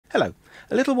Hello.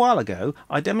 A little while ago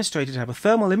I demonstrated how a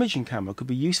thermal imaging camera could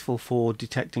be useful for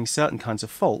detecting certain kinds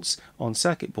of faults on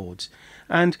circuit boards,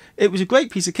 and it was a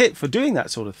great piece of kit for doing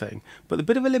that sort of thing, but the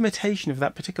bit of a limitation of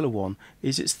that particular one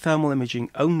is it's thermal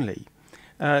imaging only.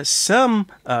 Some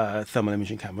thermal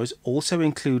imaging cameras also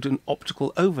include an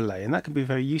optical overlay, and that can be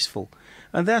very useful,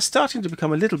 and they're starting to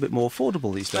become a little bit more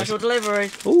affordable these days. Special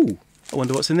delivery. Ooh, I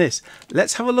wonder what's in this.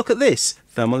 Let's have a look at this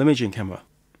thermal imaging camera.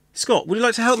 Scott, would you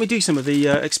like to help me do some of the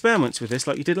experiments with this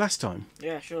like you did last time?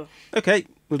 Yeah, sure. Okay,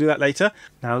 we'll do that later.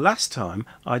 Now, last time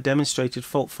I demonstrated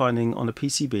fault finding on a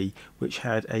PCB which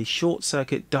had a short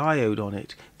circuit diode on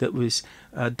it that was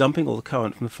dumping all the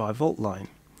current from the 5-volt line.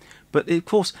 But of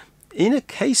course, in a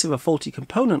case of a faulty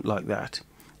component like that,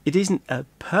 it isn't a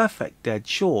perfect dead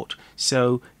short,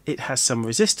 so it has some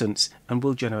resistance and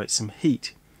will generate some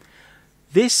heat.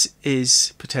 This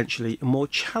is potentially a more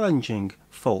challenging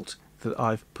fault that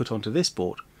I've put onto this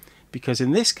board, because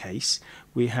in this case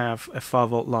we have a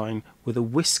 5-volt line with a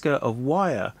whisker of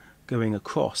wire going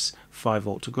across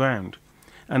 5-volt to ground,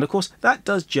 and of course that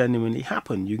does genuinely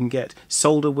happen. You can get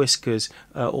solder whiskers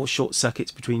or short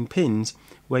circuits between pins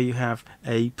where you have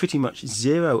a pretty much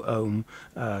 0 ohm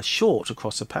short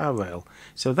across a power rail,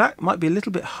 so that might be a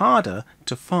little bit harder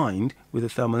to find with a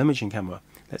thermal imaging camera.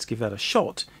 Let's give that a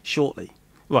shot shortly.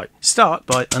 Right, start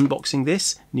by unboxing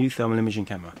this new thermal imaging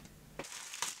camera.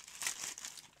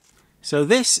 So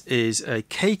this is a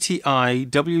KTI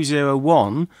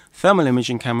W01 thermal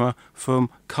imaging camera from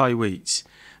KAIWEETS,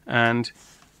 and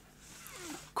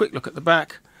quick look at the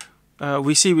back.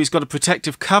 We see we've got a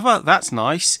protective cover, that's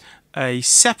nice, a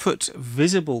separate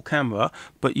visible camera,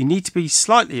 but you need to be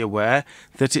slightly aware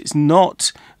that it's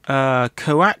not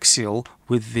coaxial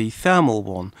with the thermal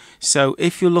one. So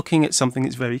if you're looking at something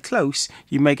that's very close,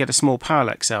 you may get a small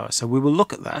parallax error, so we will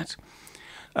look at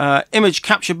that. Image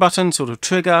capture button, sort of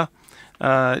trigger.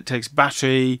 It takes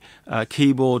battery,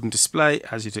 keyboard and display,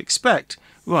 as you'd expect.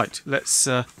 Right, let's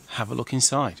have a look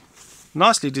inside.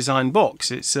 Nicely designed box.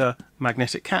 It's a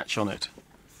magnetic catch on it.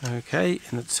 Okay,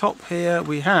 in the top here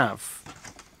we have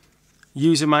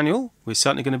user manual. We're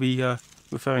certainly going to be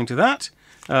referring to that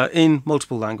in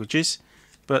multiple languages,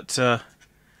 but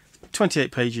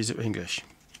 28 pages of English.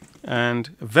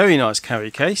 And a very nice carry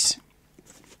case.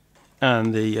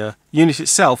 And the unit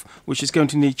itself, which is going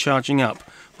to need charging up.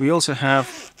 We also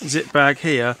have a zip bag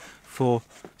here for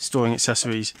storing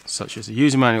accessories such as a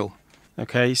user manual.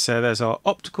 Okay, so there's our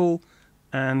optical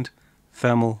and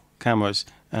thermal cameras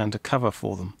and a cover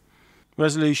for them.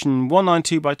 Resolution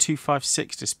 192 by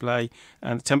 256 display,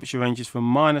 and the temperature ranges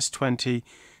from -20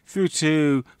 through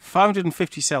to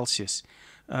 550 Celsius.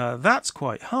 That's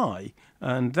quite high,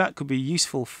 and that could be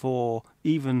useful for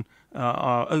even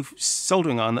our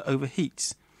soldering iron that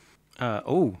overheats.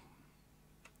 Oh,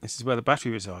 this is where the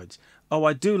battery resides. Oh,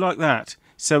 I do like that.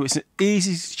 So it's an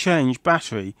easy to change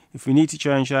battery. If we need to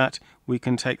change that, we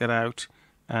can take that out,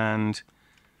 and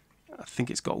I think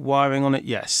it's got wiring on it.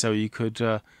 Yes, so you could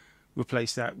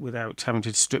replace that without having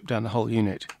to strip down the whole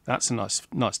unit. That's a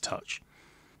nice touch.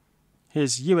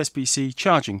 Here's USB-C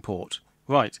charging port.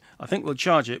 Right, I think we'll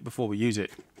charge it before we use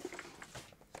it.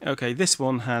 Okay, this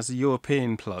one has a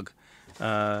European plug.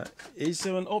 Is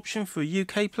there an option for a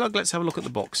UK plug? Let's have a look at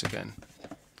the box again.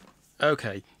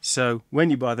 Okay, so when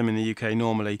you buy them in the UK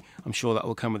normally, I'm sure that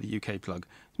will come with a UK plug.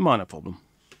 Minor problem.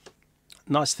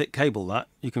 Nice thick cable that.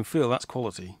 You can feel that's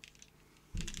quality.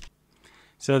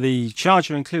 So the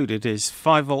charger included is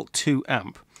 5-volt 2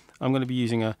 amp. I'm going to be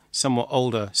using a somewhat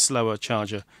older, slower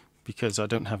charger because I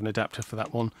don't have an adapter for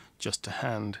that one just to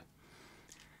hand.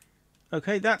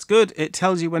 Okay, that's good. It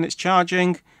tells you when it's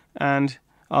charging, and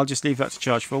I'll just leave that to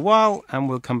charge for a while and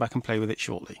we'll come back and play with it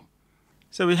shortly.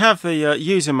 So we have the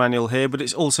user manual here, but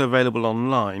it's also available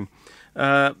online.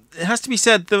 It has to be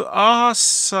said there are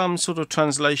some sort of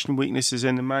translation weaknesses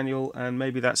in the manual, and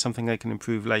maybe that's something they can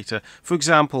improve later. For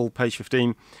example, page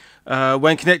 15,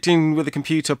 when connecting with the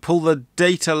computer, pull the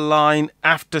data line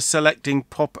after selecting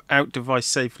pop-out device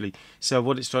safely. So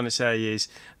what it's trying to say is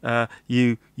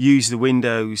you use the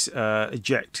Windows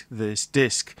eject this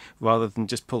disk rather than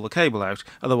just pull the cable out.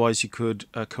 Otherwise you could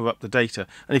corrupt the data,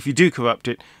 and if you do corrupt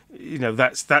it, you know,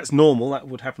 that's normal. That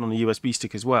would happen on a USB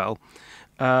stick as well.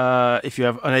 If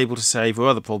you're unable to save or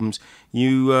other problems,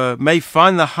 you may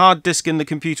find the hard disk in the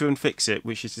computer and fix it,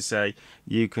 which is to say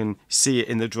you can see it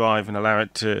in the drive and allow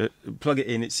it to plug it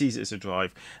in, it sees it as a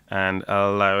drive, and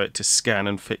allow it to scan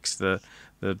and fix the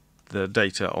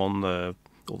data on the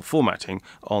formatting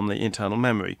on the internal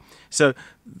memory. So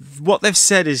what they've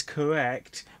said is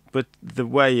correct, but the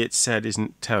way it's said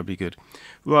isn't terribly good.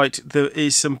 Right, there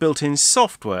is some built-in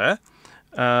software,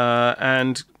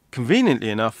 and conveniently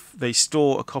enough, they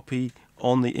store a copy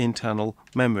on the internal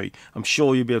memory. I'm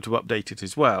sure you'll be able to update it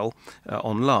as well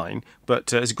online,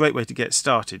 but it's a great way to get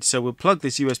started. So we'll plug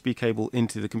this USB cable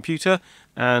into the computer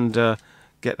and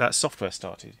get that software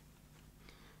started.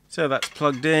 So that's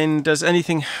plugged in. Does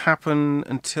anything happen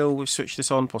until we've switched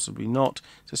this on? Possibly not.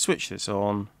 So switch this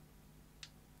on.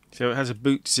 So it has a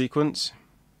boot sequence.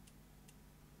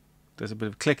 There's a bit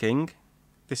of clicking.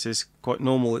 This is quite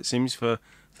normal, it seems, for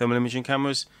thermal imaging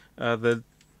cameras. The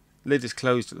lid is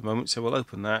closed at the moment, so we'll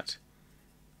open that.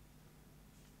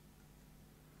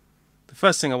 The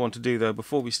first thing I want to do, though,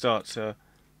 before we start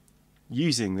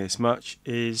using this much,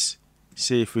 is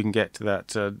see if we can get to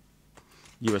that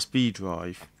USB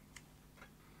drive.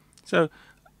 So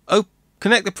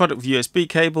connect the product with USB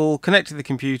cable, connect to the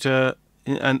computer,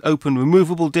 and open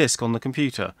removable disk on the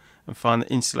computer and find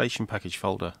the installation package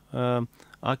folder.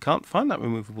 I can't find that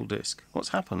removable disk. What's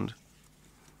happened?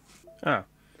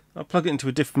 I'll plug it into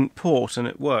a different port and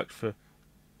it worked for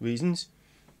reasons.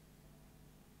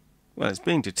 Well, it's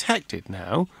being detected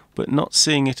now, but not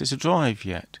seeing it as a drive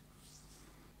yet.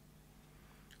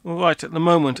 Alright, at the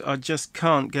moment I just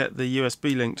can't get the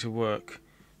USB link to work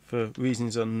for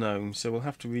reasons unknown, so we'll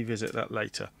have to revisit that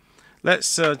later.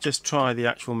 Let's just try the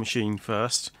actual machine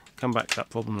first, come back to that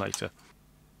problem later.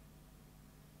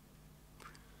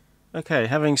 Okay,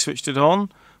 having switched it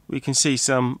on, we can see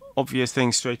some obvious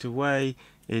things straight away.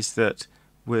 Is that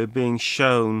we're being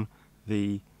shown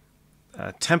the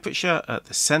temperature at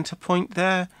the center point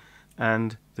there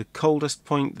and the coldest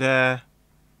point there,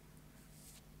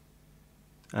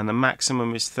 and the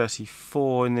maximum is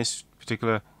 34 in this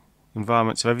particular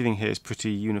environment, so everything here is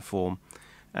pretty uniform.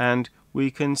 And we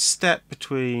can step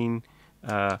between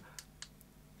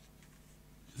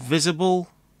visible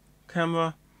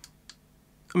camera,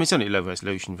 I mean it's only low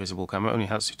resolution visible camera, it only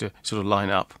helps you to sort of line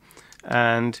up,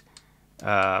 and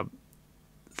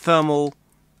thermal,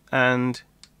 and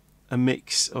a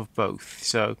mix of both.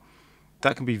 So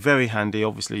that can be very handy.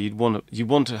 Obviously you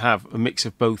want to have a mix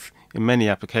of both in many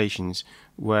applications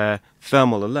where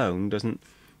thermal alone doesn't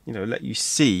let you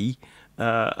see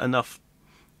enough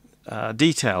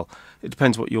detail. It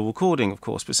depends what you're recording, of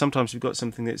course, but sometimes you've got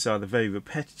something that's either very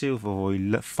repetitive or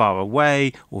very far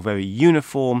away or very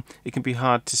uniform. It can be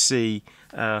hard to see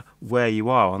where you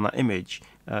are on that image,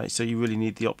 so you really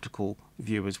need the optical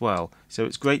view as well. So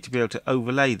it's great to be able to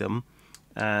overlay them,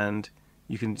 and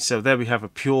you can. So there we have a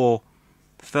pure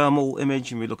thermal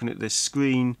image, and we're looking at this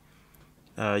screen.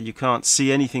 You can't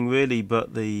see anything really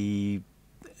but the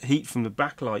heat from the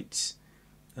backlights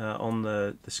on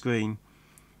the screen.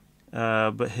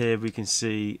 But here we can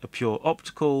see a pure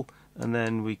optical, and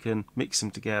then we can mix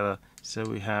them together so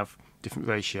we have different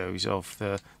ratios of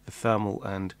the thermal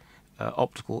and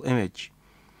optical image.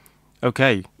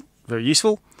 Okay, very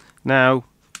useful. Now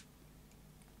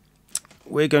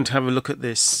we're going to have a look at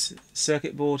this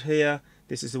circuit board here.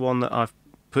 This is the one that I've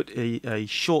put a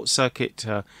short circuit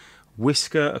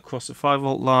whisker across the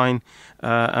 5-volt line,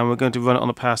 and we're going to run it on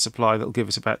a power supply that will give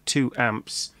us about 2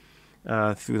 amps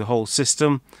through the whole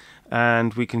system.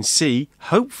 And we can see,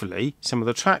 hopefully, some of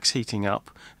the tracks heating up,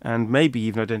 and maybe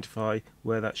even identify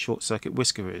where that short circuit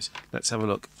whisker is. Let's have a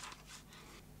look.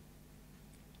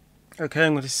 Okay,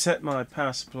 I'm going to set my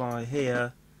power supply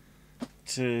here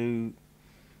to,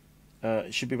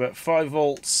 it should be about 5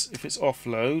 volts if it's off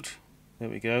load. There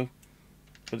we go.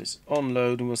 But it's on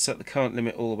load, and we'll set the current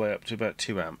limit all the way up to about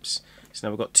 2 amps. So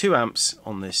now we've got 2 amps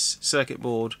on this circuit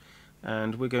board,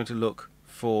 and we're going to look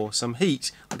for some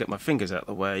heat. I'll get my fingers out of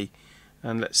the way,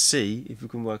 and let's see if we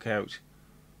can work out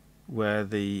where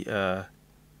the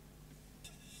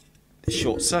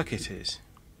short circuit is.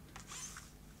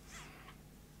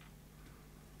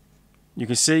 You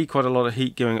can see quite a lot of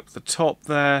heat going up to the top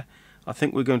there. I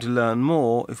think we're going to learn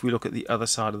more if we look at the other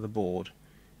side of the board.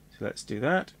 So let's do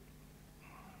that.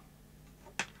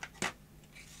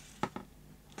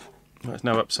 It's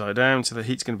now upside down, so the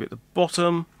heat's going to be at the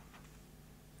bottom.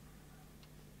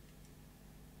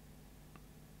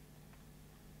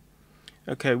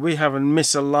 Okay, we have a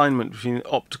misalignment between the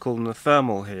optical and the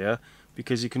thermal here,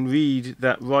 because you can read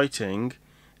that writing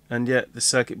and yet the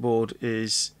circuit board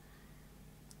is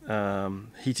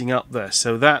heating up there.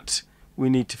 So that we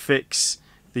need to fix.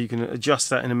 You can adjust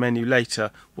that in a menu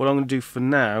later. What I'm going to do for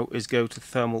now is go to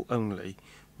thermal only.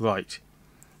 Right.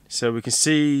 So we can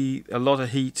see a lot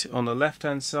of heat on the left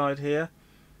hand side here,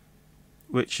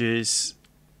 which is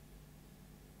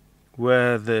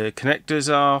where the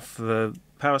connectors are for the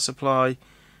power supply,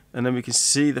 and then we can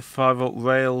see the 5-volt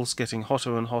rails getting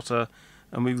hotter and hotter,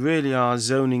 and we really are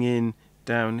zoning in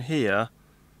down here.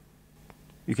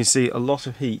 You can see a lot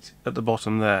of heat at the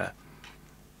bottom there.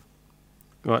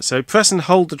 Right, so press and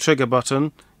hold the trigger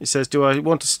button. It says, do I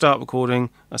want to start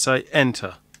recording? I say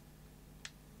enter.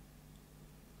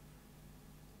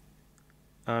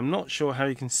 I'm not sure how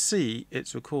you can see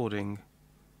it's recording.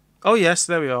 Oh yes,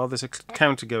 there we are. There's a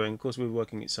counter going. Of course, we're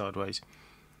working it sideways.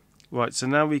 Right, so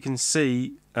now we can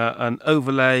see an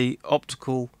overlay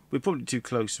optical. We're probably too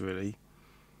close, really.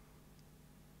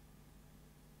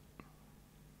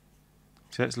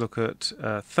 So let's look at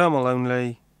thermal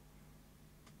only.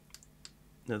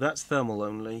 No, that's thermal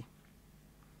only.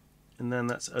 And then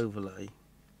that's overlay.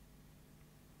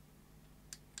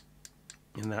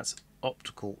 And that's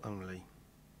optical only.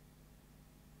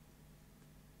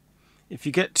 If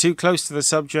you get too close to the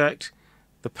subject,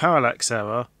 the parallax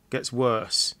error gets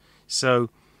worse. So,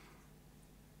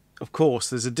 of course,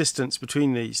 there's a distance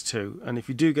between these two, and if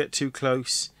you do get too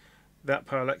close, that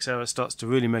parallax error starts to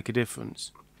really make a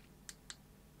difference.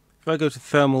 If I go to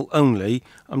thermal only,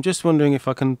 I'm just wondering if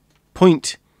I can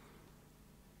point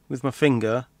with my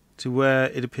finger to where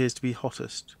it appears to be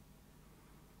hottest.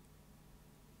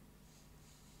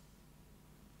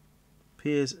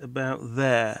 Appears about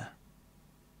there.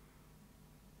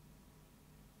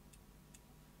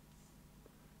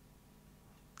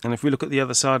 And if we look at the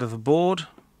other side of the board,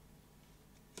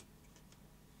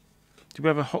 do we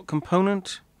have a hot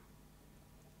component?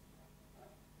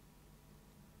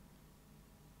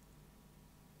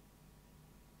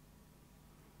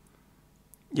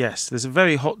 Yes, there's a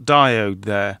very hot diode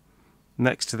there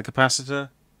next to the capacitor.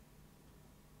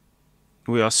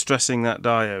 We are stressing that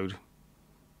diode.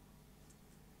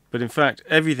 But in fact,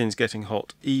 everything's getting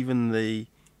hot, even the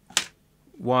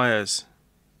wires.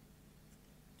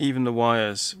 Even the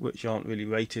wires, which aren't really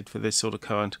rated for this sort of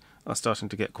current, are starting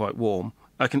to get quite warm.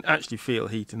 I can actually feel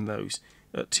heat in those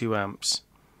at 2 amps.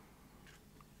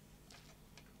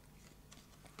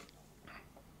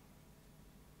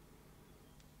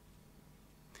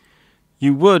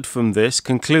 You would, from this,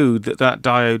 conclude that that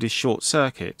diode is short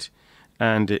circuit,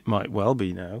 and it might well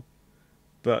be now.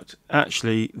 But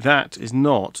actually, that is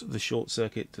not the short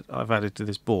circuit that I've added to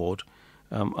this board.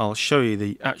 I'll show you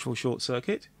the actual short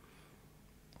circuit.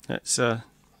 Let's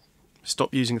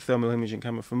stop using the thermal imaging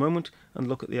camera for a moment and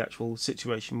look at the actual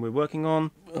situation we're working on.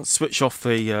 I'll switch off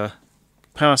the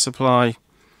power supply.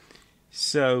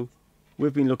 So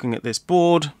we've been looking at this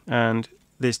board, and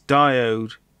this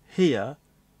diode here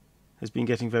has been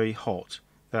getting very hot.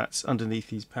 That's underneath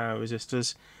these power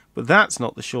resistors, but that's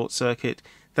not the short circuit.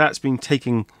 That's been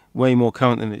taking way more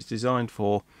current than it's designed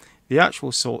for. The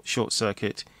actual short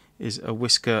circuit is a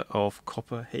whisker of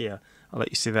copper here. I'll let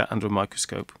you see that under a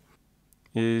microscope.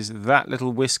 Is that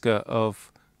little whisker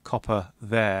of copper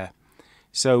there.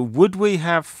 So would we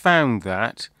have found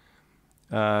that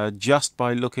just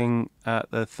by looking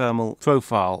at the thermal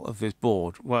profile of this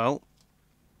board? Well,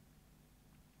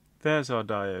 there's our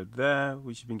diode there,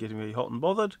 which has been getting really hot and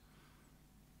bothered.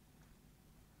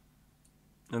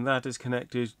 And that is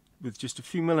connected with just a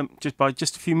few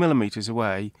millimeters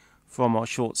away from our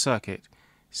short circuit.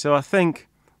 So I think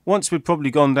once we'd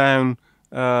probably gone down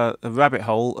a rabbit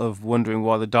hole of wondering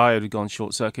why the diode had gone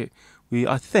short circuit, we,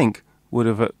 I think, would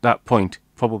have at that point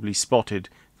probably spotted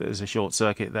that there's a short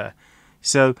circuit there.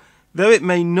 So though it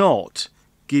may not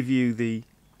give you the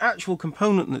actual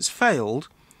component that's failed,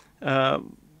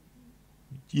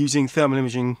 using thermal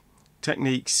imaging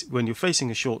techniques when you're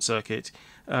facing a short circuit,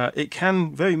 it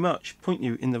can very much point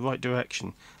you in the right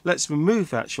direction. Let's remove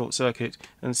that short circuit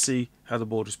and see how the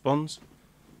board responds.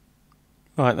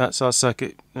 Right, that's our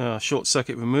short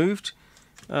circuit removed.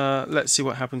 Let's see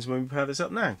what happens when we power this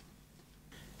up now.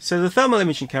 So the thermal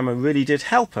imaging camera really did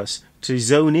help us to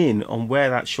zone in on where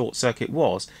that short circuit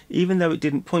was, even though it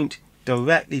didn't point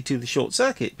directly to the short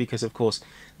circuit, because of course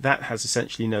that has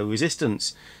essentially no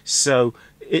resistance. So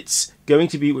it's going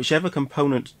to be whichever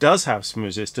component does have some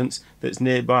resistance that's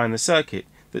nearby in the circuit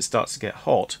that starts to get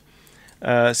hot.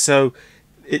 So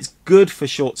it's good for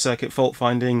short circuit fault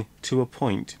finding to a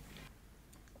point.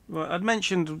 Right, I'd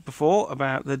mentioned before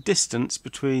about the distance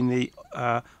between the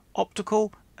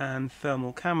optical and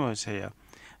thermal cameras here,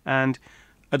 and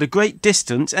at a great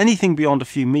distance, anything beyond a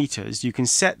few meters, you can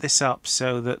set this up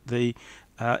so that the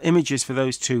images for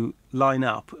those two line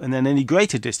up, and then any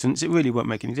greater distance it really won't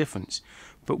make any difference.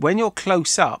 But when you're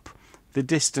close up, the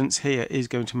distance here is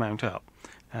going to mount up,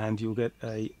 and you'll get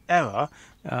an error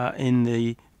in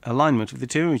the alignment of the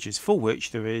two images, for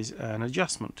which there is an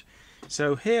adjustment.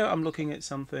 So here I'm looking at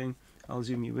something, I'll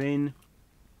zoom you in.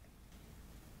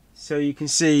 So you can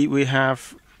see we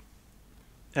have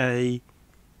a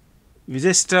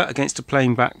resistor against a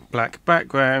plain black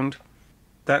background.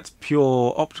 That's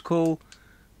pure optical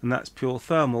and that's pure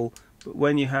thermal. But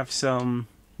when you have some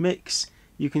mix,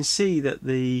 you can see that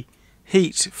the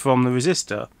heat from the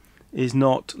resistor is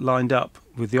not lined up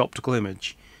with the optical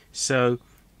image. So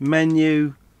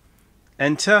menu,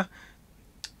 enter.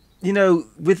 You know,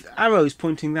 with arrows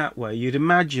pointing that way, you'd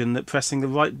imagine that pressing the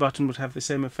right button would have the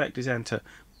same effect as enter,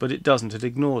 but it doesn't. It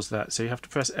ignores that. So you have to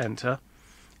press enter,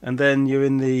 and then you're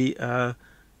in the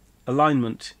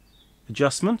alignment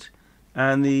adjustment,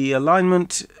 and the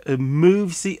alignment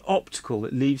moves the optical.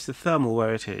 It leaves the thermal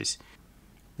where it is.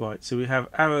 Right, so we have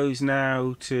arrows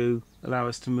now to allow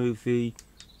us to move the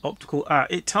optical.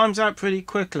 It times out pretty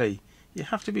quickly. You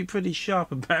have to be pretty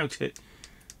sharp about it.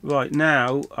 Right,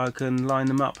 now I can line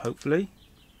them up, hopefully.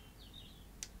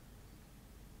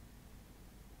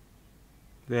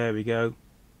 There we go.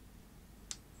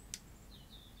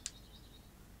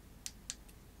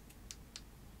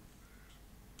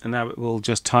 And now it will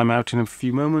just time out in a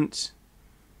few moments.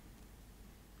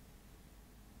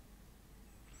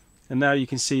 And now you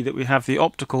can see that we have the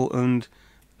optical and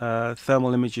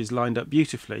thermal images lined up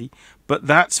beautifully, but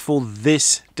that's for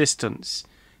this distance.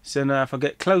 So now if I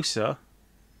get closer,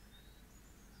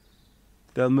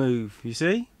 they'll move, you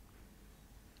see?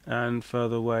 And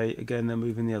further away, again, they'll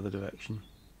move in the other direction.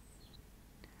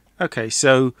 Okay,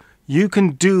 so you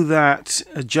can do that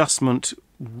adjustment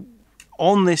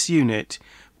on this unit,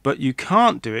 but you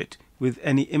can't do it with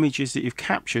any images that you've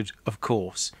captured, of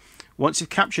course. Once you've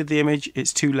captured the image,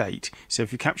 it's too late. So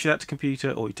if you capture that to computer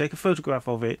or you take a photograph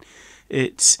of it,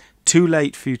 it's too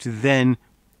late for you to then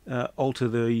alter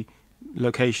the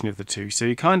location of the two. So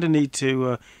you kind of need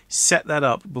to set that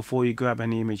up before you grab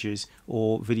any images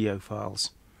or video files.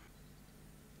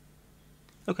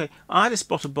 Okay, I had a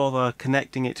spot of bother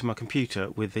connecting it to my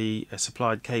computer with the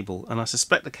supplied cable, and I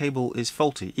suspect the cable is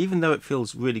faulty. Even though it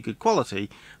feels really good quality,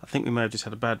 I think we may have just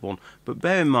had a bad one. But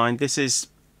bear in mind, this is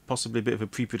possibly a bit of a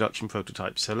pre-production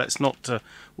prototype, so let's not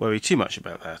worry too much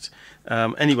about that.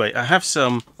 Anyway, I have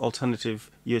some alternative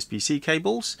USB-C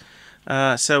cables.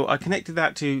 So I connected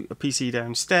that to a PC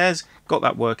downstairs, got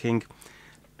that working,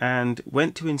 and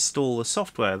went to install the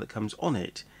software that comes on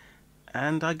it,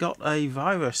 and I got a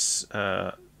virus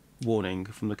warning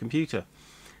from the computer.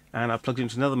 And I plugged it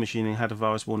into another machine and had a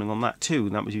virus warning on that too,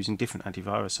 and that was using different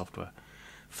antivirus software.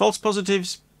 False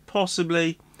positives,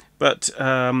 possibly, but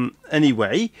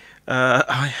anyway,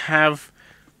 I have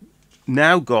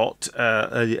now got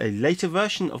a later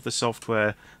version of the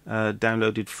software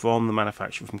downloaded from the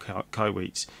manufacturer, from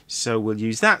KAIWEETS. So we'll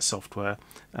use that software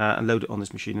and load it on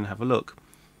this machine and have a look.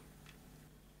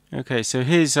 Okay, so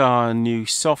here's our new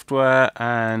software,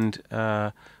 and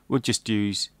we'll just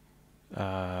use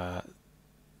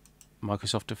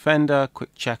Microsoft Defender.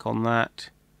 Quick check on that.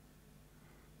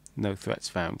 No threats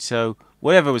found. So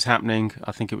whatever was happening,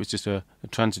 I think it was just a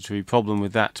transitory problem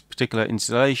with that particular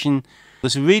installation.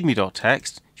 There's a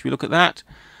readme.txt. Should we look at that?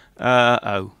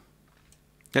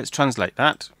 Let's translate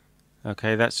that.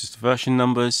 Okay, that's just the version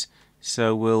numbers.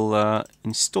 So we'll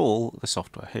install the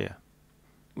software here.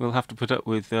 We'll have to put up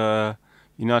with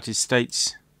United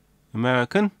States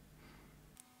American.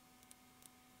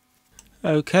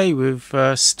 Okay, we've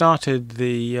started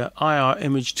the IR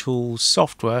Image Tools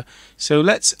software. So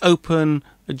let's open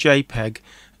a JPEG,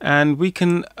 and we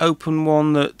can open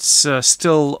one that's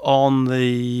still on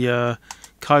the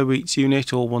KAIWEETS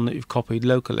unit, or one that you've copied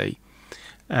locally.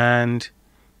 And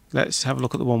let's have a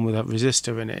look at the one with that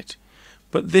resistor in it.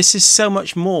 But this is so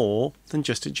much more than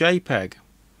just a JPEG.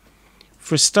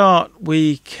 For a start,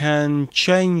 we can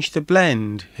change the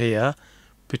blend here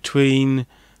between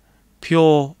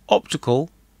pure optical,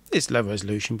 it's low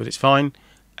resolution but it's fine,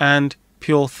 and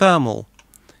pure thermal.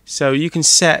 So you can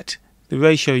set the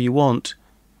ratio you want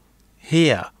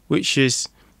here, which is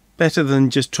better than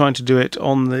just trying to do it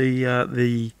on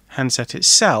the handset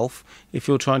itself. If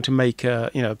you're trying to make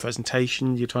a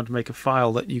presentation, you're trying to make a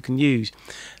file that you can use.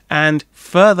 And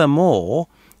furthermore,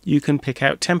 you can pick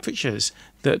out temperatures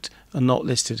that are not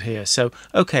listed here. So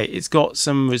okay, it's got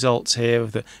some results here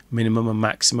of the minimum and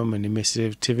maximum and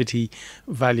emissivity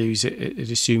values it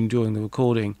assumed during the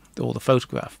recording or the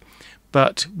photograph.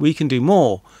 But we can do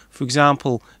more. For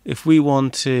example, if we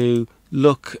want to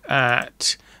look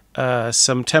at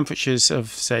some temperatures of,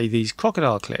 say, these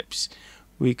crocodile clips,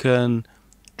 we can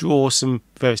draw some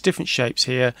various different shapes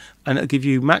here, and it'll give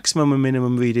you maximum and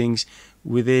minimum readings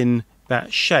within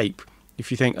that shape.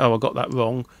 If you think, oh, I got that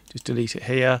wrong, just delete it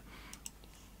here,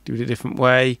 do it a different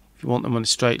way if you want them on a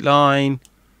straight line.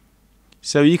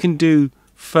 So you can do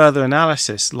further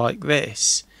analysis like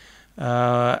this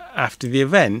after the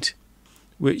event,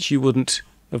 which you wouldn't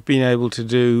have been able to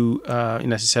do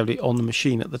necessarily on the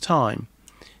machine at the time.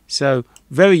 So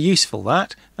very useful,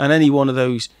 that, and any one of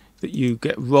those that you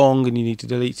get wrong and you need to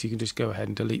delete, so you can just go ahead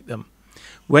and delete them.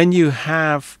 when you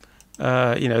have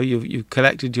you've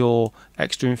collected your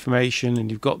extra information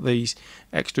and you've got these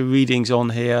extra readings on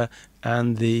here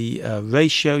and the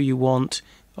ratio you want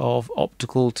of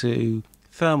optical to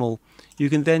thermal, you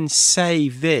can then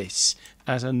save this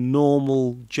as a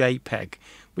normal JPEG,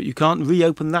 but you can't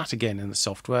reopen that again in the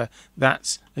software.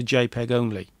 That's a JPEG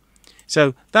only.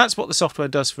 So that's what the software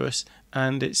does for us,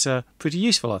 and it's pretty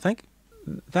useful, I think.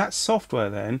 That software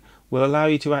then will allow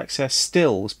you to access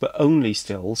stills, but only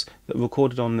stills that are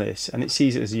recorded on this, and it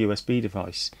sees it as a USB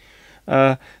device.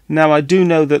 Now I do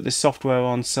know that the software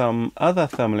on some other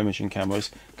thermal imaging cameras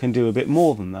can do a bit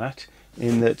more than that,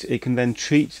 in that it can then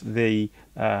treat the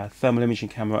thermal imaging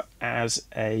camera as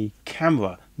a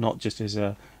camera, not just as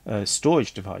a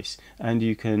storage device, and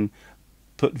you can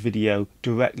put video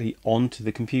directly onto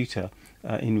the computer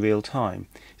in real time.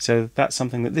 So that's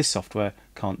something that this software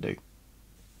can't do.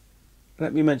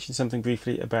 Let me mention something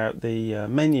briefly about the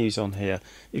menus on here.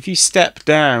 If you step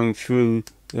down through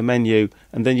the menu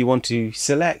and then you want to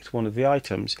select one of the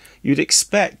items, you'd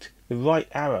expect the right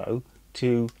arrow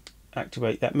to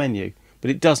activate that menu,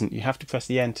 but it doesn't. You have to press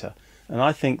the enter, and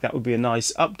I think that would be a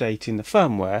nice update in the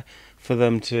firmware for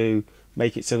them to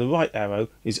make it so the right arrow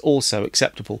is also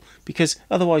acceptable, because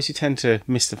otherwise you tend to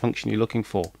miss the function you're looking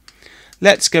for.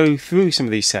 Let's go through some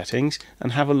of these settings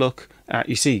and have a look at,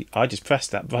 you see I just pressed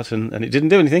that button and it didn't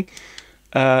do anything.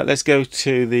 Let's go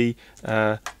to the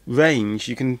range.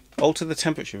 You can alter the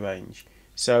temperature range.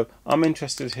 So I'm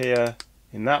interested here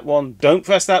in that one. Don't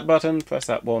press that button, press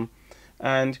that one.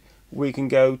 And we can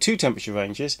go two temperature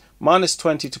ranges,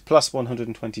 -20 to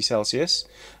 +120 Celsius,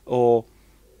 or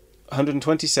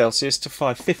 120 Celsius to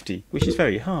 550, which is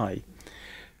very high.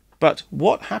 But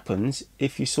what happens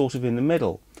if you're sort of in the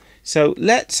middle? So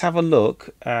let's have a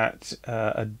look at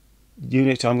a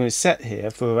unit I'm going to set here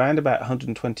for around about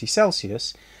 120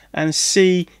 Celsius and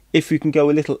see if we can go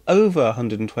a little over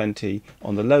 120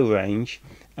 on the low range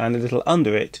and a little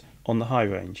under it on the high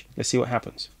range. Let's see what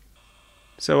happens.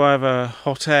 So I have a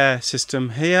hot air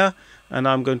system here, and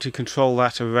I'm going to control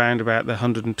that around about the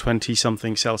 120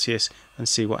 something Celsius and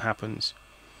see what happens.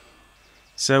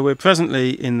 So we're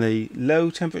presently in the low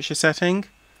temperature setting.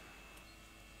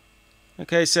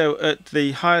 Okay, so at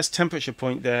the highest temperature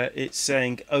point there, it's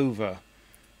saying over.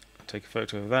 I'll take a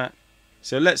photo of that.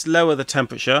 So let's lower the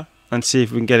temperature and see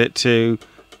if we can get it to,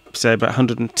 say, about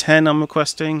 110 I'm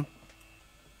requesting.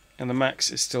 And the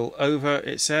max is still over,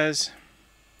 it says.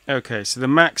 Okay, so the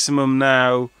maximum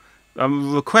now,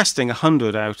 I'm requesting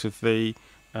 100 out of the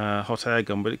hot air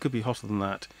gun, but it could be hotter than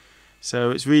that.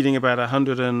 So it's reading about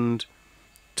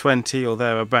 120 or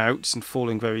thereabouts and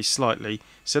falling very slightly.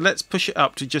 So let's push it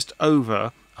up to just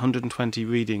over 120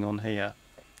 reading on here.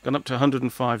 Gone up to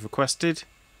 105 requested.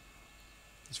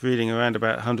 It's reading around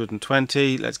about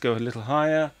 120. Let's go a little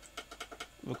higher.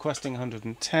 Requesting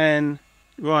 110.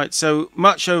 Right, so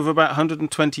much over about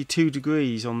 122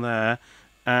 degrees on there,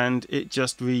 and it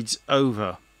just reads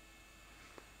over.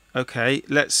 Okay,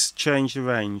 let's change the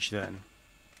range then,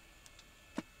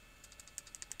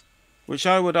 which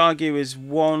I would argue is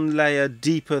one layer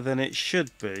deeper than it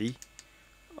should be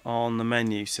on the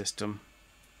menu system.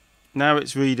 Now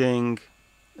it's reading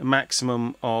a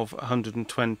maximum of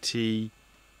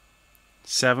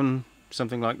 127,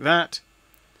 something like that,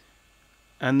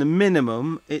 and the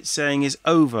minimum it's saying is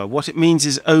over. What it means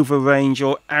is over range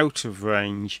or out of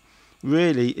range.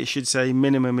 Really it should say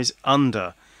minimum is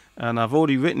under, and I've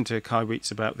already written to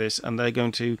KAIWEETS about this, and they're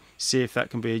going to see if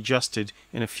that can be adjusted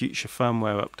in a future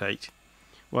firmware update.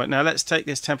 Right, now let's take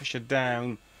this temperature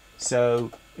down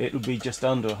so it'll be just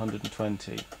under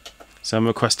 120. So I'm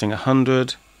requesting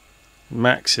 100.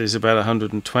 Max is about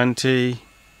 120. I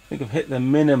think I've hit the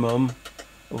minimum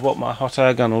of what my hot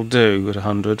air gun will do at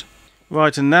 100.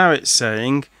 Right, and now it's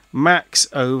saying max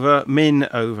over, min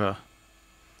over,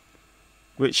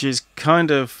 which is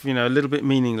kind of, a little bit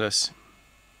meaningless.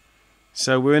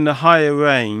 So we're in the higher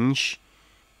range,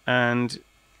 and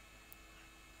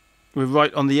we're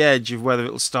right on the edge of whether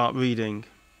it'll start reading.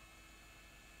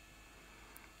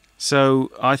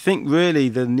 So I think really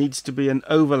there needs to be an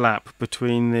overlap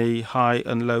between the high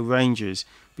and low ranges,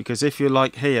 because if you're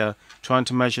like here trying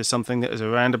to measure something that is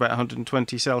around about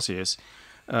 120 Celsius,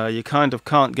 you kind of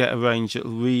can't get a range that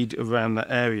will read around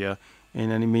that area in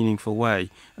any meaningful way,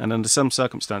 and under some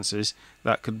circumstances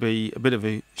that could be a bit of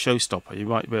a showstopper. You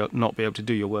might not be able to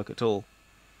do your work at all.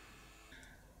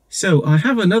 So I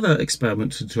have another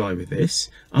experiment to try with this.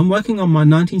 I'm working on my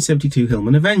 1972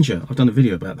 Hillman Avenger. I've done a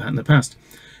video about that in the past.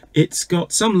 It's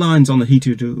got some lines on the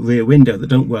heated rear window that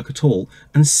don't work at all,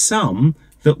 and some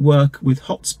that work with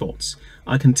hotspots.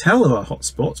 I can tell there are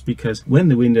hotspots because when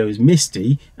the window is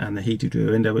misty and the heated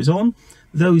rear window is on,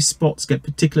 those spots get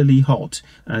particularly hot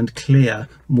and clear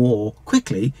more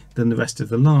quickly than the rest of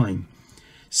the line.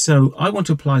 So I want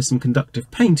to apply some conductive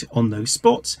paint on those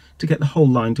spots to get the whole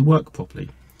line to work properly.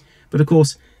 But of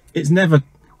course, it's never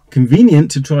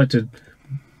convenient to try to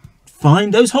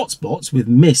find those hot spots with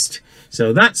mist.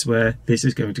 So that's where this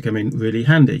is going to come in really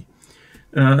handy.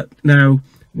 Now,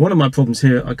 one of my problems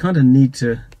here, I kind of need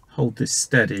to hold this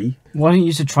steady. Why don't you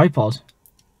use a tripod?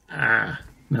 Now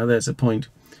there's a point.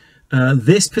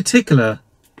 This particular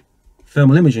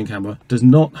thermal imaging camera does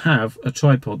not have a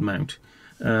tripod mount.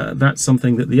 That's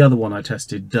something that the other one I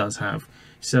tested does have.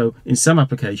 So in some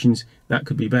applications that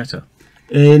could be better.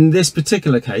 In this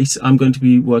particular case, I'm going to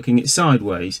be working it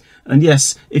sideways. And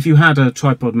yes, if you had a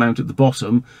tripod mount at the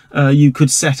bottom, you could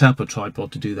set up a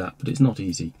tripod to do that, but it's not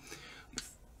easy.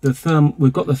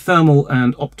 We've got the thermal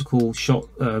and optical shot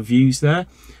views there.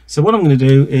 So what I'm going to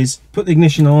do is put the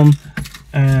ignition on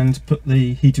and put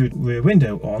the heated rear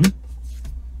window on.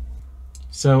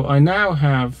 So I now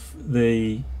have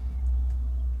the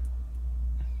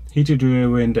heated rear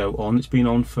window on. It's been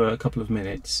on for a couple of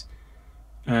minutes,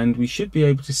 and we should be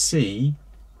able to see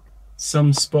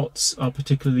some spots are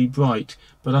particularly bright,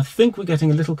 but I think we're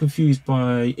getting a little confused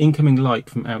by incoming light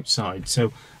from outside.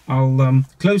 So I'll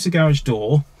close the garage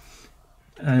door,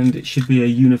 and it should be a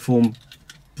uniform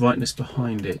brightness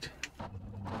behind it.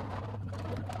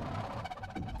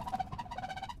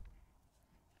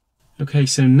 Okay,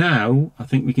 so now I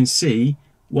think we can see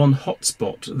one hot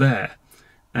spot there,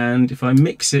 and if I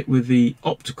mix it with the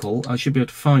optical I should be able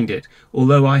to find it,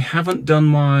 although I haven't done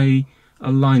my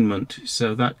alignment,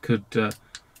 so that could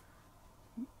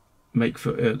make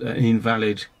for an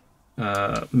invalid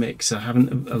mix. I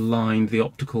haven't aligned the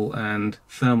optical and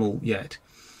thermal yet.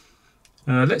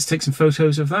 Let's take some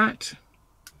photos of that.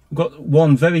 We've got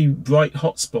one very bright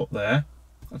hot spot there.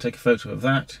 I'll take a photo of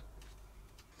that.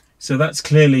 So that's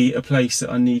clearly a place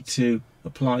that I need to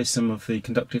apply some of the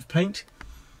conductive paint.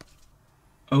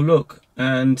 Oh look,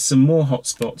 and some more hot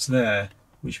spots there,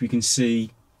 which we can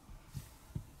see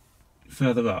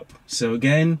further up. So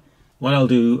again, what I'll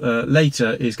do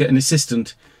later is get an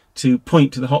assistant to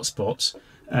point to the hot spots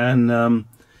and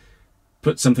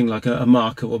put something like a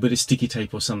marker or a bit of sticky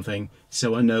tape or something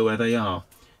so I know where they are.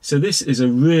 So this is a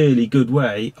really good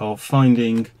way of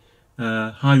finding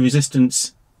high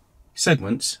resistance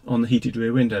segments on the heated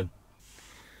rear window.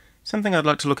 Something I'd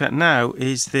like to look at now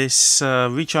is this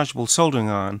rechargeable soldering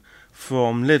iron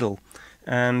from Lidl,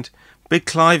 and Big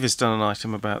Clive has done an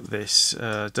item about this,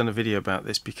 done a video about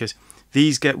this, because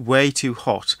these get way too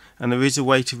hot and there is a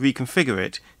way to reconfigure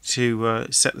it to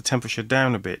set the temperature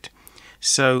down a bit.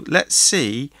 So let's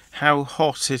see how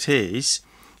hot it is.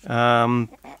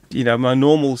 You know, my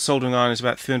normal soldering iron is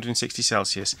about 360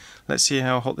 Celsius. Let's see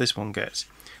how hot this one gets.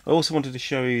 I also wanted to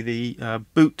show you the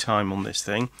boot time on this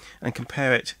thing and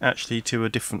compare it actually to a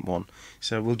different one.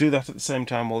 So we'll do that at the same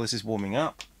time while this is warming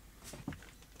up.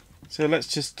 So let's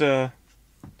just, while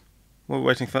we're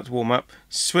waiting for that to warm up,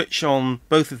 switch on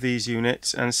both of these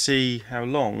units and see how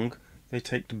long they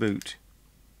take to boot.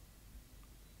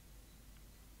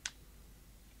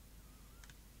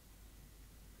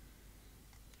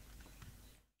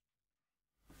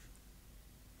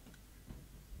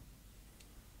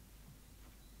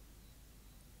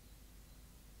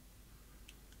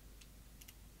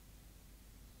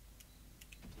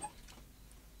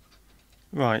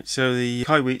 Right, so the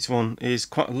KAIWEETS one is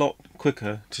quite a lot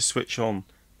quicker to switch on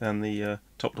than the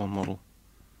Topdon model.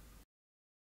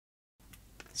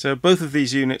 So both of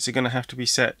these units are going to have to be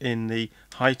set in the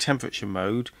high temperature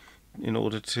mode in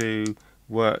order to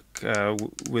work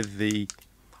with the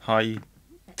high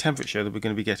temperature that we're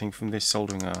going to be getting from this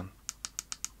soldering iron.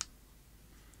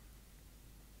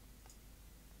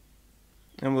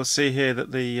 And we'll see here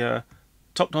that the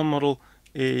Topdon model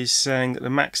is saying that the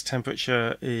max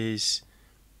temperature is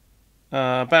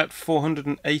about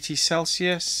 480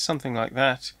 Celsius, something like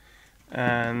that,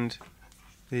 and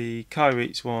the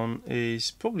KAIWEETS one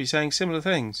is probably saying similar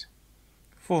things,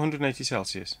 480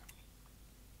 Celsius.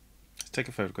 Let's take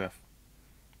a photograph.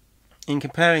 In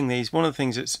comparing these, one of the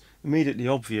things that's immediately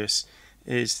obvious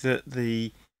is that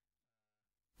the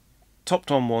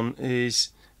Topdon one is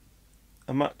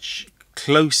a much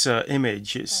closer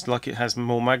image. It's like it has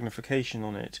more magnification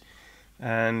on it,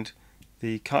 and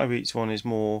the KAIWEETS one is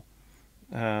more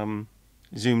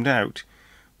zoomed out.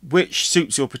 Which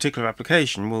suits your particular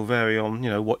application will vary on, you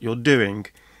know, what you're doing.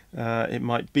 It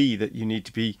might be that you need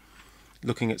to be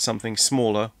looking at something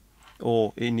smaller,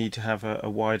 or you need to have a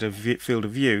wider field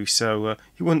of view. So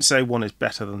you wouldn't say one is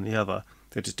better than the other.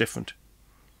 They're just different.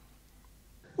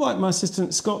 Right, my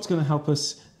assistant Scott's going to help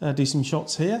us do some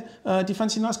shots here. Do you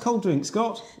fancy a nice cold drink,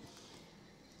 Scott?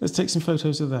 Let's take some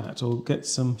photos of that, or get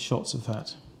some shots of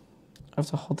that. I have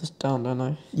to hold this down, don't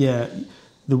I? Yeah,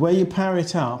 the way you power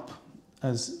it up,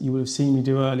 as you would have seen me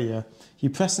do earlier, you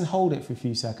press and hold it for a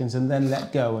few seconds and then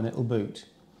let go and it'll boot.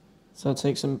 So I'll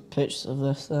take some pictures of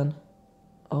this then.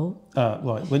 Oh.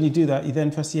 Right, when you do that, you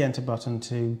then press the enter button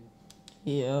to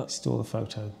store the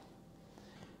photo.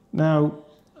 Now,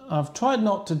 I've tried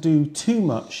not to do too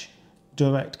much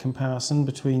direct comparison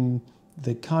between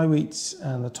the KAIWEETS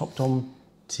and the Topdon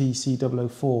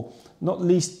TC004, not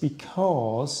least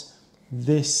because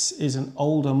this is an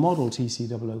older model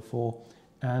TC004,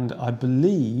 and I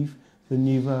believe the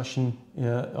new version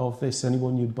of this, any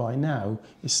one you'd buy now,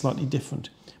 is slightly different.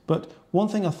 But one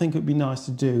thing I think it would be nice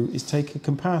to do is take a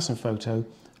comparison photo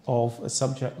of a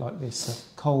subject like this,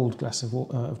 a cold glass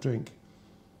of drink.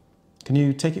 Can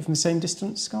you take it from the same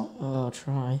distance, Scott? I'll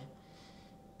try.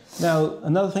 Now,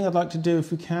 another thing I'd like to do,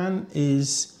 if we can,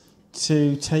 is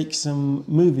to take some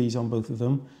movies on both of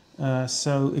them.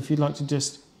 So if you'd like to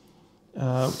just...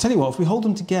 tell you what, if we hold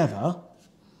them together,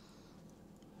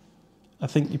 I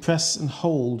think you press and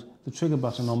hold the trigger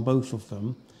button on both of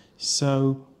them.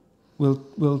 So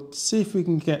we'll see if we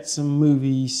can get some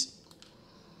movies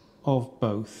of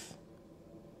both.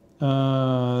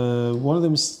 One of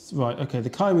them's... Right, okay, the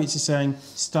KAIWEETS is saying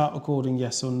start recording,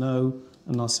 yes or no,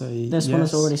 and I'll say this yes. one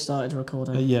has already started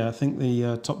recording. Yeah, I think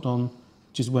the Topdon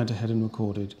just went ahead and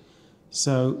recorded.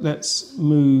 So let's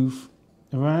move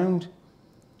around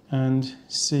and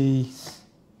see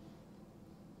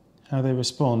how they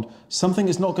respond. Something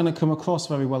that's not going to come across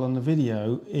very well on the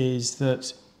video is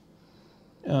that,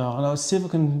 and I'll see if I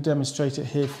can demonstrate it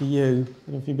here for you, I don't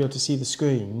know if you'll be able to see the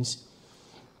screens,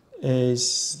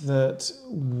 is that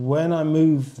when I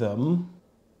move them,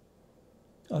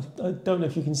 I don't know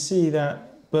if you can see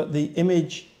that, but the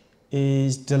image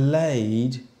is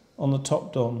delayed on the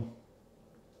Topdon.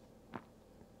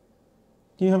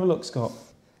 Can you have a look, Scott?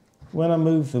 When I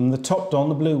move them, the Topdon,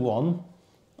 the blue one,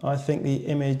 I think the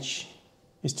image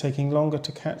is taking longer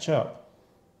to catch up.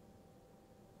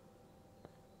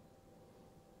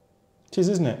 It is,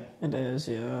 isn't it? It is,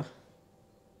 yeah.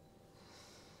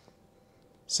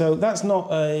 So that's not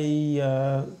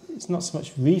a, it's not so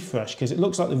much refresh, because it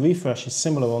looks like the refresh is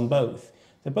similar on both.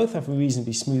 They both have a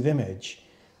reasonably smooth image,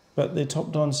 but the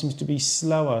Topdon seems to be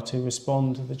slower to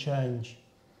respond to the change.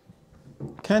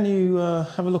 Can you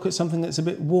have a look at something that's a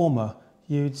bit warmer?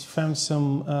 You'd found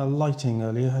some lighting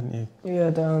earlier, hadn't you? Yeah,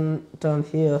 down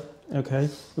here. Okay,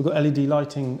 we've got LED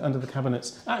lighting under the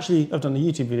cabinets. Actually, I've done a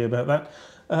YouTube video about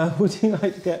that. Would you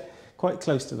like to get quite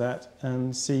close to that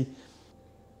and see?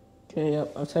 Okay,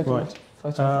 yep, I've taken a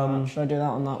photo of that. Should I do that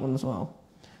on that one as well?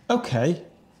 Okay.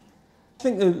 I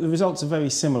think the results are very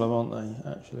similar, aren't they,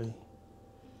 actually?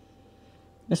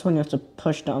 This one you have to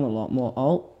push down a lot more.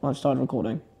 Oh, I've started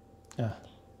recording. Yeah.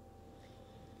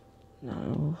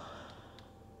 No.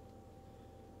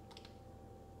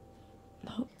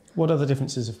 What other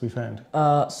differences have we found?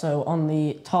 So on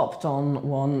the Topdon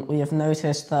one, we have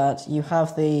noticed that you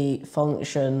have the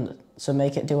function to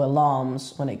make it do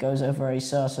alarms when it goes over a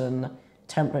certain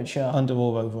temperature. Under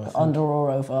or over, I think. Under or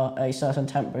over a certain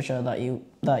temperature that you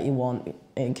want,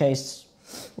 in case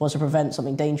was to prevent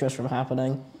something dangerous from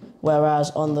happening.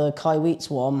 Whereas on the KAIWEETS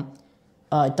one,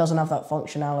 it doesn't have that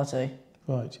functionality.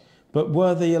 Right. But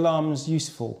were the alarms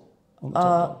useful on the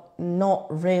Topdon?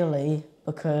 Not really,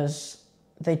 because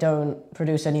they don't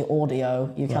produce any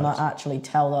audio. You cannot actually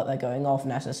tell that they're going off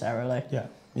necessarily. Yeah,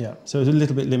 yeah. So it's a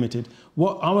little bit limited.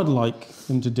 What I would like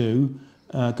them to do,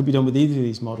 could be done with either of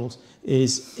these models,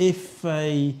 is if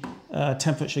a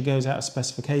temperature goes out of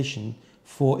specification,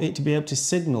 for it to be able to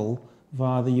signal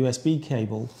via the USB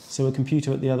cable, so a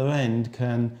computer at the other end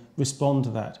can respond to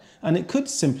that. And it could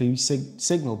simply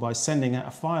signal by sending out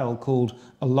a file called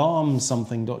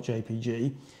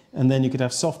alarmsomething.jpg, and then you could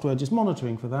have software just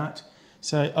monitoring for that.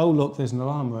 Say, oh look, there's an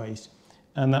alarm raised.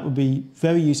 And that would be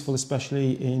very useful,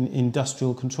 especially in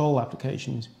industrial control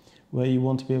applications, where you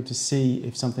want to be able to see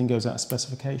if something goes out of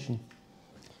specification.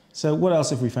 So what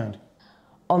else have we found?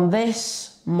 On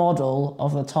this model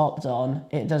of the Topdon,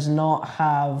 it does not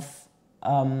have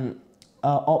an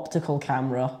optical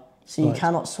camera, so you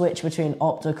cannot switch between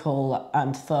optical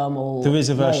and thermal. There is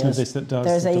a version of this that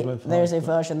does. There is a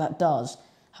version that does.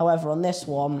 However, on this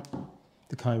one,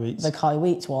 the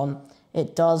KAIWEETS one,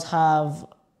 it does have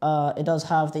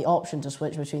the option to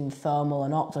switch between thermal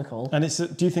and optical. And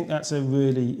do you think that's a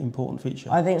really important feature?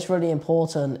 I think it's really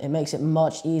important. It makes it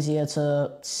much easier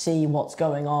to see what's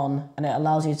going on, and it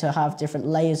allows you to have different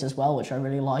layers as well, which I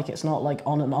really like. It's not like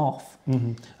on and off.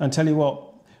 Mm-hmm. And tell you what,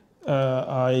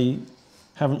 I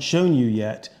haven't shown you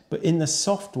yet, but in the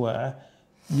software,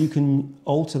 you can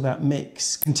alter that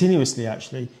mix continuously,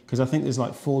 actually, because I think there's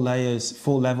like 4 layers,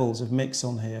 4 levels of mix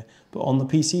on here. But on the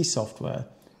PC software,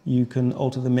 you can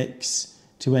alter the mix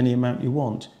to any amount you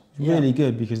want. Really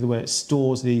good, because the way it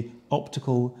stores the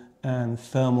optical and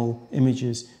thermal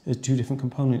images as 2 different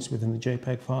components within the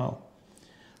JPEG file.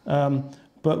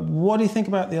 But what do you think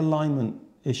about the alignment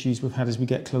issues we've had as we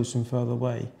get closer and further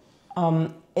away?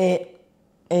 It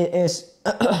is.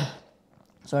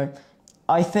 Sorry,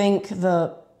 I think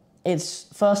that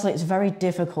firstly it's very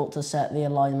difficult to set the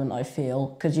alignment, I feel,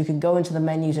 because you can go into the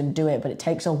menus and do it, but it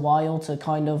takes a while to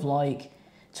kind of like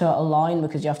to align,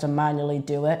 because you have to manually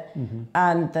do it.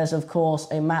 And there's of course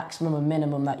a maximum and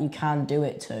minimum that you can do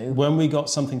it to. When we got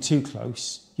something too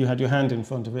close, you had your hand in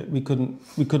front of it, we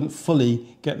couldn't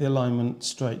fully get the alignment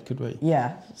straight, could we?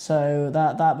 Yeah, so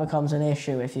that becomes an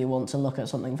issue if you want to look at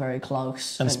something very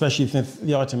close. And especially if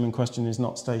the item in question is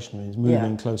not stationary, it's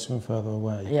moving closer and further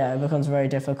away. Yeah, it becomes very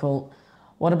difficult.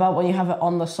 What about when you have it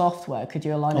on the software? Could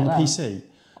you align it on the there?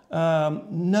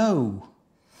 PC? No.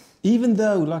 Even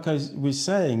though, like I was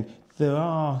saying, there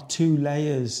are 2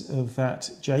 layers of that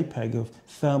JPEG of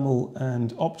thermal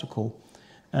and optical,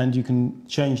 and you can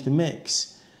change the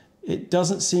mix, it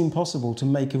doesn't seem possible to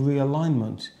make a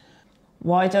realignment.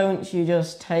 Why don't you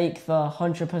just take the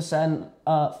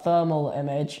 100% thermal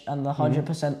image and the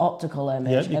 100% optical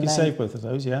image? Yeah, you can save both of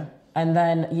those, yeah. And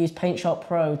then use Paint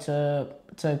Pro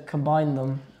to combine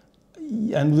them.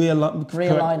 And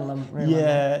realign them.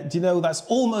 Yeah, do you know, that's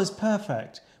almost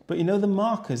perfect. But you know the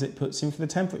markers it puts in for the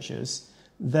temperatures,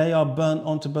 they are burnt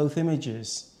onto both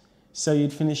images. So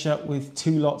you'd finish up with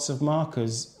 2 lots of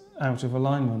markers out of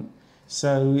alignment.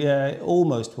 So yeah, it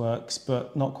almost works,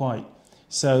 but not quite.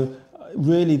 So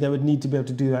really they would need to be able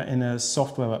to do that in a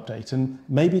software update. And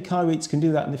maybe KAIWEETS can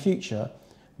do that in the future.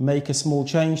 Make a small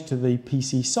change to the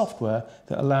PC software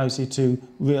that allows you to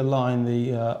realign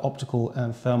the optical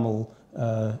and thermal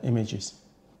images.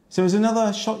 So is there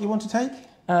another shot you want to take?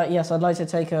 Yes, I'd like to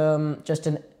take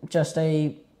just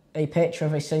a picture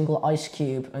of a single ice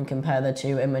cube and compare the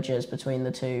 2 images between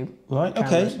the 2 Right,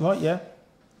 cameras. okay, right, yeah.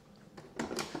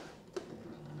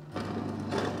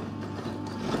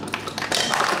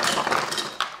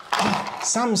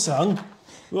 Samsung?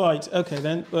 Right, okay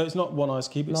then. Well, it's not one ice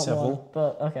cube, it's Not several. one,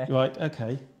 but okay. Right,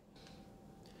 okay.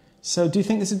 So do you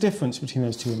think there's a difference between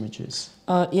those 2 images?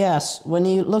 Yes, when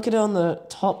you look at it on the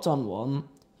Topdon one,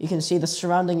 you can see the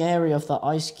surrounding area of the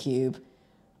ice cube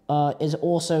is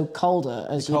also colder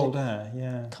as Cold air,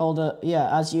 yeah. Colder,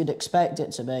 yeah, as you'd expect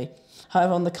it to be.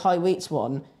 However, on the KAIWEETS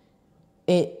one,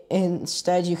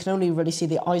 instead you can only really see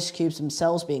the ice cubes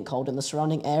themselves being cold, and the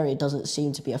surrounding area doesn't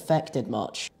seem to be affected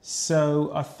much.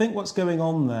 So I think what's going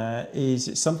on there is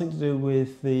it's something to do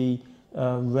with the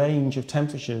range of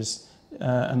temperatures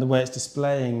and the way it's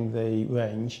displaying the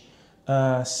range.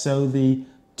 So the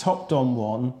Topdon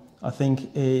one, I think,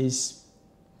 is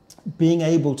being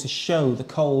able to show the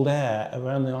cold air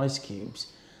around the ice cubes,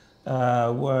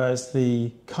 whereas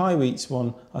the KAIWEETS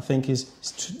one, I think, is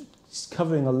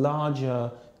covering a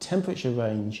larger temperature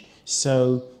range,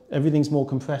 so everything's more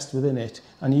compressed within it,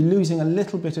 and you're losing a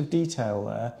little bit of detail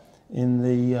there in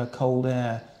the cold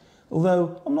air.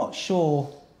 Although I'm not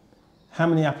sure how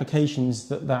many applications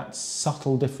that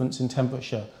subtle difference in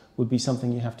temperature would be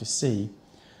something you have to see.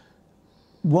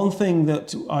 One thing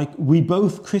that we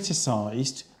both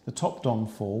criticised the Topdon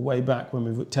for way back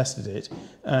when we tested it,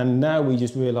 and now we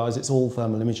just realise it's all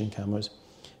thermal imaging cameras,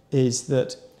 is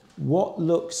that what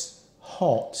looks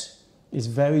hot is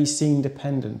very scene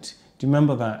dependent. Do you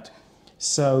remember that?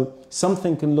 So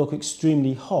something can look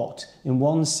extremely hot in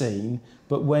one scene,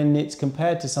 but when it's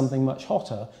compared to something much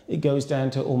hotter, it goes down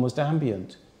to almost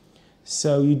ambient.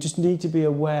 So you just need to be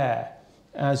aware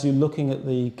as you're looking at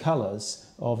the colours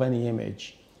of any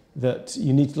image that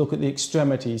you need to look at the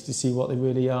extremities to see what they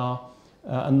really are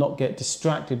and not get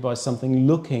distracted by something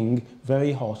looking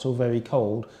very hot or very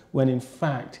cold when in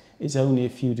fact it's only a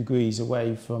few degrees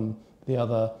away from the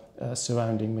other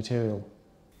surrounding material.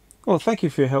 Well, thank you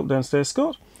for your help downstairs,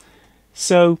 Scott.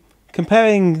 So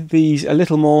comparing these a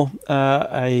little more,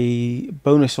 a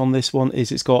bonus on this one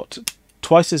is it's got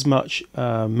twice as much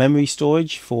memory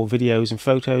storage for videos and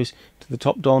photos to the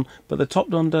Topdon, but the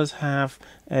Topdon does have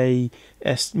a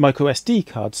micro SD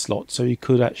card slot, so you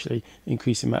could actually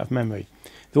increase the amount of memory.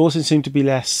 There also seems to be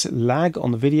less lag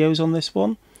on the videos on this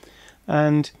one,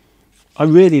 and I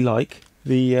really like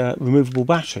the removable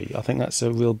battery. I think that's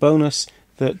a real bonus,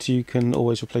 that you can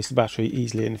always replace the battery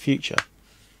easily in the future.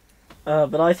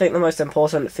 But I think the most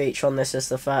important feature on this is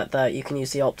the fact that you can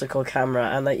use the optical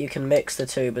camera and that you can mix the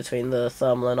two between the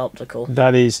thermal and optical.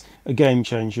 That is a game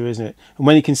changer, isn't it? And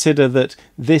when you consider that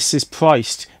this is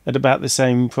priced at about the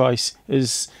same price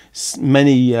as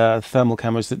many thermal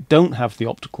cameras that don't have the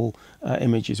optical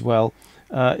image as well,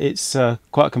 it's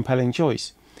quite a compelling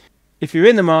choice. If you're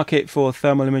in the market for a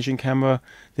thermal imaging camera,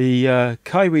 the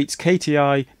KAIWEETS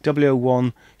KTI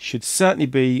W01 should certainly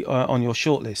be on your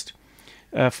shortlist.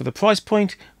 For the price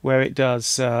point where it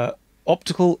does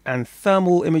optical and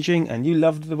thermal imaging, and you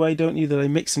love the way, don't you, that they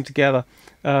mix them together,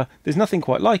 there's nothing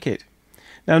quite like it.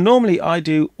 Now normally I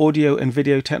do audio and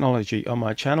video technology on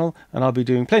my channel, and I'll be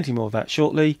doing plenty more of that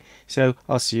shortly, so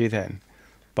I'll see you then.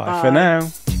 Bye for now.